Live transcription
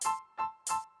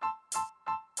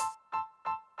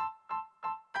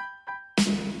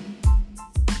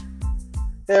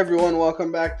Hey everyone,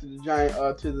 welcome back to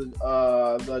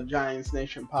the Giants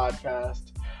Nation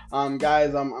podcast.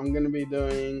 Guys, I'm gonna be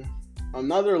doing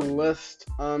another list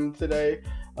today.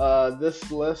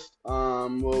 This list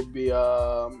will be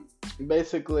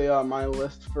basically my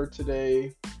list for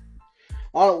today.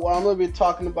 On what I'm gonna be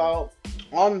talking about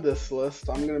on this list,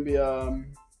 I'm gonna be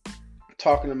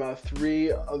talking about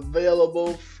three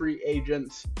available free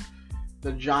agents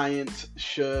the Giants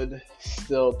should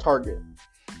still target.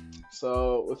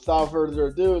 So, without further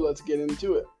ado, let's get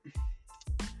into it.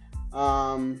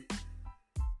 Um,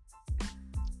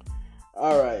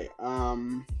 all right.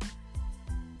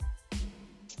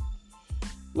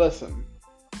 Listen,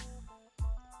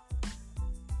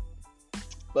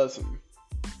 listen.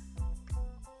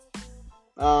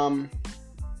 Um,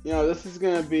 this is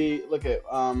gonna be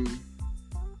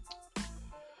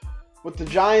with the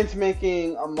Giants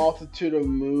making a multitude of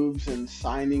moves and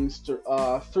signings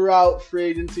throughout free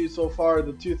agency so far.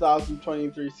 The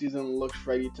 2023 season looks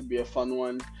ready to be a fun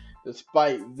one.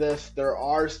 Despite this, there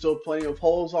are still plenty of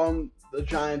holes on the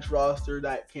Giants roster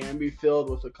that can be filled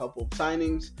with a couple of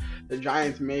signings. The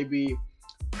Giants may be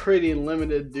pretty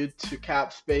limited due to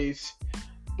cap space,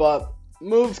 but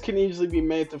moves can easily be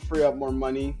made to free up more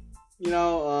money.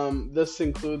 This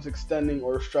includes extending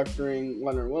or structuring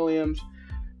Leonard Williams'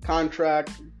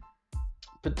 contract,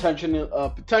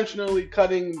 potentially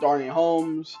cutting Darnay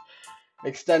Holmes,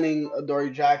 extending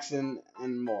Adoree Jackson,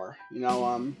 and more.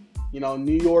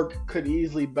 New York could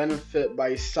easily benefit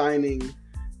by signing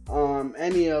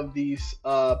any of these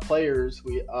players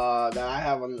that I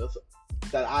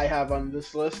have on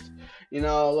this list.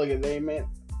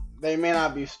 They may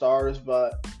not be stars,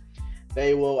 but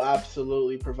they will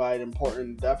absolutely provide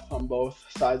important depth on both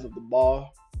sides of the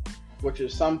ball, which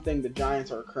is something the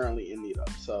Giants are currently in need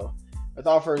of. So,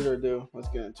 without further ado, let's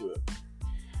get into it.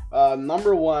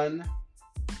 Number one,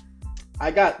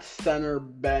 I got center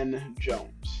Ben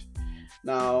Jones.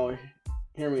 Now,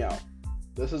 hear me out.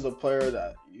 This is a player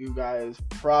that you guys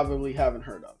probably haven't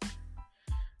heard of.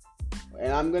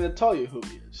 And I'm going to tell you who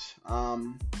he is.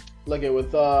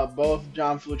 With both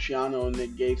Jon Feliciano and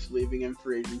Nick Gates leaving in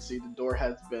free agency, the door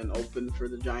has been open for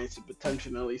the Giants to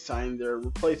potentially sign their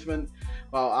replacement,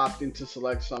 while opting to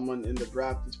select someone in the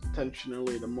draft is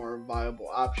potentially the more viable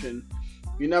option.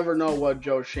 You never know what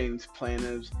Joe Schoen's plan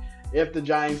is. If the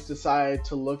Giants decide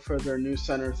to look for their new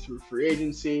center through free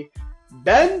agency,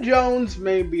 Ben Jones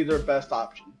may be their best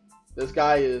option. This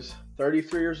guy is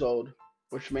 33 years old,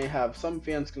 which may have some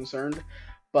fans concerned,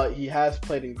 but he has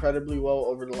played incredibly well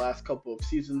over the last couple of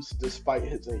seasons despite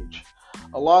his age.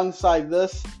 Alongside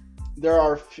this, there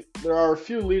are a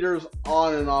few leaders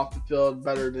on and off the field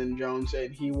better than Jones,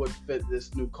 and he would fit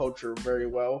this new culture very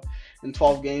well. In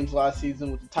 12 games last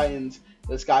season with the Titans,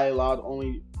 this guy allowed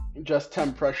only just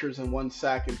 10 pressures and 1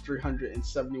 sack and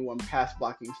 371 pass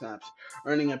blocking snaps,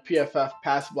 earning a PFF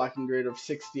pass blocking grade of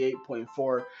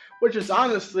 68.4, which is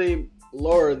honestly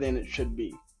lower than it should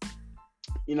be.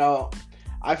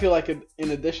 I feel like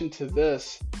in addition to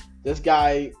this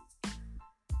guy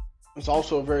is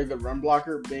also a very good run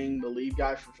blocker, being the lead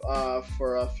guy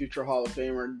for a future Hall of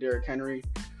Famer, Derrick Henry,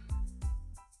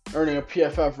 earning a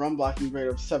PFF run blocking grade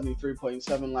of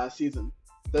 73.7 last season.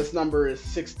 This number is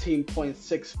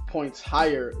 16.6 points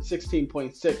higher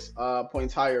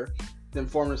than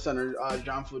former center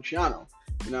Jon Feliciano.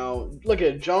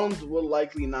 Jones will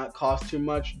likely not cost too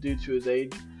much due to his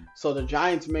age, so the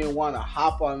Giants may want to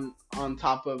hop on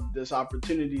top of this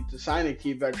opportunity to sign a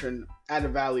key veteran at a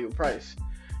value price.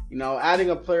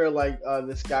 Adding a player like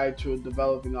this guy to a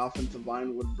developing offensive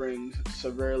line would bring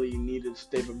severely needed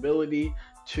stability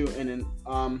to an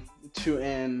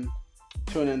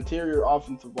interior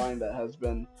offensive line that has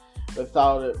been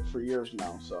without it for years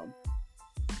now. So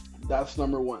that's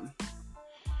number one.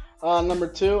 Number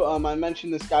two, I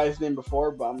mentioned this guy's name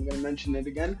before, but I'm going to mention it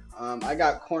again. I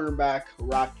got cornerback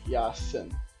Rock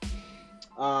Ya-Sin.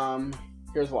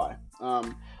 Here's why.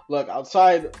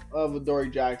 Outside of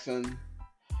Adoree Jackson,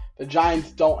 the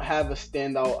Giants don't have a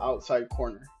standout outside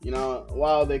corner.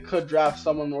 While they could draft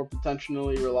someone or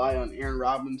potentially rely on Aaron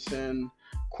Robinson,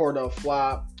 Cordell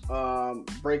Flott,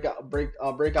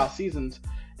 breakout seasons,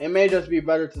 it may just be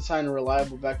better to sign a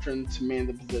reliable veteran to man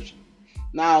the position.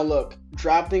 Now,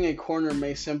 drafting a corner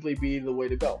may simply be the way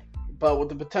to go, but with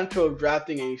the potential of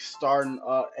drafting a star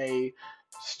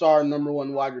number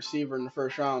one wide receiver in the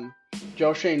first round,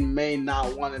 Joe Schoen may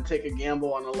not want to take a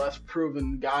gamble on a less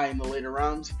proven guy in the later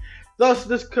rounds. Thus,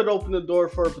 this could open the door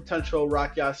for a potential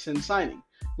Rock Ya-Sin signing.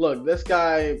 This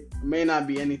guy may not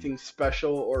be anything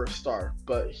special or a star,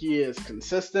 but he is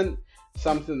consistent,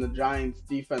 something the Giants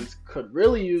defense could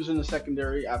really use in the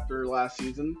secondary after last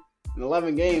season. In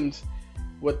 11 games,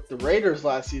 with the Raiders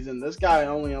last season, this guy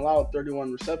only allowed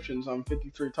 31 receptions on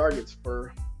 53 targets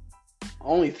for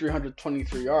only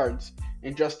 323 yards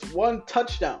and just 1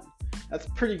 touchdown. That's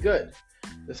pretty good,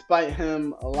 despite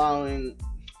him allowing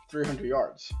 300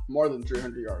 yards, more than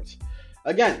 300 yards.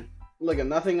 Again, look,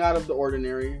 nothing out of the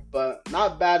ordinary, but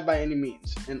not bad by any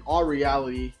means. In all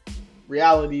reality,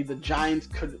 the Giants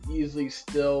could easily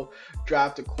still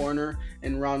draft a corner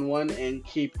in round 1 and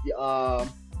keep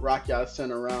Rock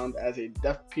Ya-Sin around as a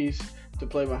depth piece to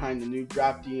play behind the new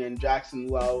draftee and Jackson,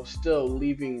 while still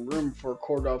leaving room for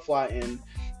Cordell Flott and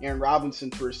Aaron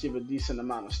Robinson to receive a decent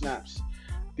amount of snaps.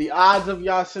 The odds of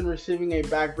Ya-Sin receiving a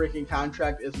back-breaking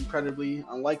contract is incredibly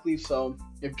unlikely, so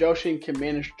if Joe Schoen can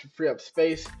manage to free up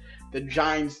space, the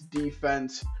Giants'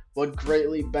 defense would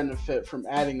greatly benefit from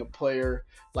adding a player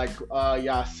like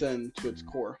Ya-Sin to its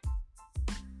core.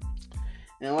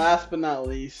 And last but not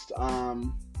least,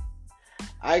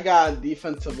 I got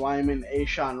defensive lineman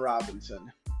A'Shawn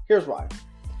Robinson. Here's why.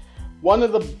 One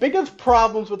of the biggest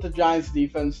problems with the Giants'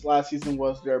 defense last season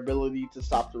was their ability to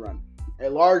stop the run. A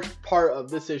large part of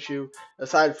this issue,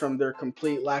 aside from their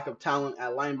complete lack of talent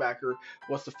at linebacker,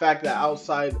 was the fact that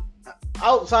outside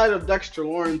of Dexter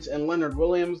Lawrence and Leonard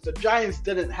Williams, the Giants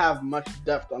didn't have much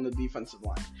depth on the defensive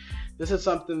line. This is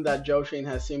something that Joe Schoen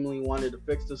has seemingly wanted to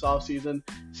fix this offseason,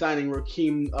 signing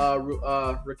Rakeem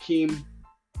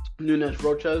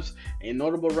Nunez-Roches, a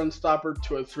notable run stopper,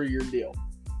 to a 3-year deal.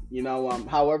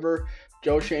 However,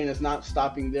 Joe Schoen is not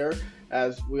stopping there.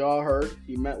 As we all heard,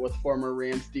 he met with former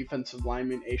Rams defensive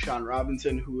lineman A'Shawn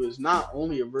Robinson, who is not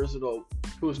only versatile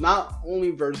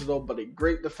but a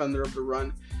great defender of the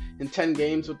run. In 10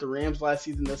 games with the Rams last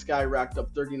season, this guy racked up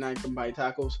 39 combined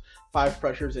tackles, 5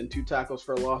 pressures, and 2 tackles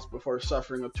for loss before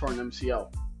suffering a torn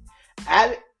MCL.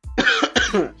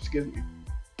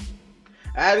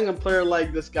 Adding a player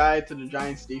like this guy to the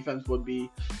Giants' defense would be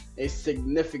a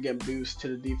significant boost to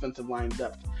the defensive line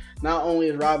depth. Not only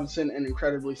is Robinson an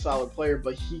incredibly solid player,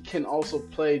 but he can also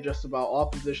play just about all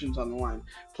positions on the line,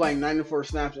 playing 94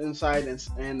 snaps inside and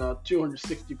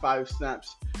 265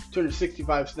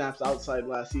 snaps outside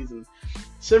last season.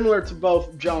 Similar to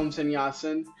both Jones and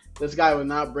Ya-Sin, this guy would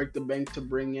not break the bank to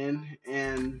bring in,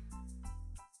 and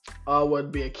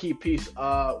would be a key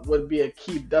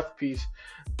depth piece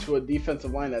to a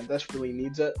defensive line that desperately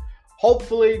needs it.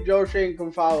 Hopefully, Joe Schoen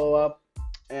can follow up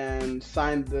and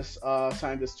sign this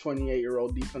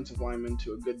 28-year-old defensive lineman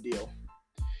to a good deal.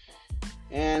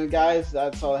 And guys,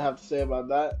 that's all I have to say about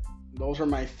that. Those are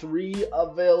my 3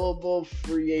 available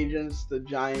free agents the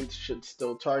Giants should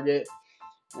still target.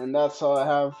 And that's all I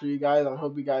have for you guys. I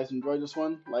hope you guys enjoyed this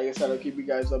one. Like I said, I'll keep you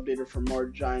guys updated for more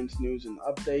Giants news and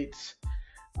updates.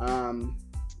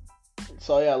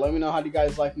 So yeah, let me know how do you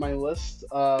guys like my list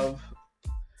of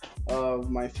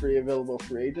my 3 available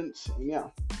free agents. And yeah,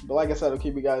 but like I said, I'll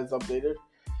keep you guys updated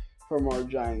for more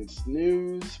Giants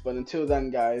news. But until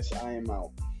then, guys, I am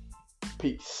out.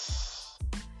 Peace.